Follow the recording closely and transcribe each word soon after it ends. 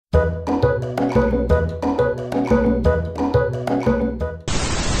Pot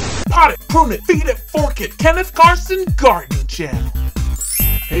it, prune it, feed it, fork it. Kenneth, Carson, Gardening Channel.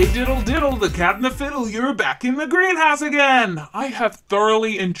 Hey diddle diddle, the cat and the fiddle, you're back in the greenhouse again! I have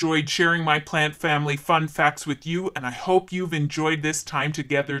thoroughly enjoyed sharing my plant family fun facts with you, and I hope you've enjoyed this time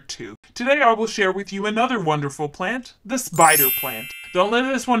together too. Today I will share with you another wonderful plant, the spider plant. Don't let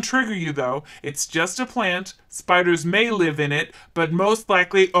this one trigger you though, it's just a plant. Spiders may live in it, but most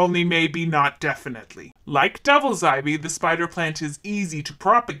likely only maybe, not definitely. Like devil's ivy, the spider plant is easy to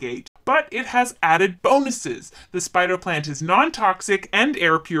propagate, but it has added bonuses. The spider plant is non-toxic and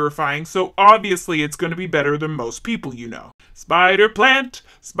air purifying, so obviously it's going to be better than most people you know. Spider plant,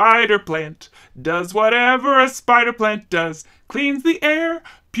 does whatever a spider plant does. Cleans the air,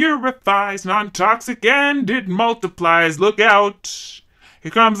 purifies, non-toxic, and it multiplies. Look out!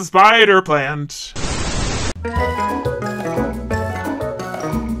 Here comes the spider plant.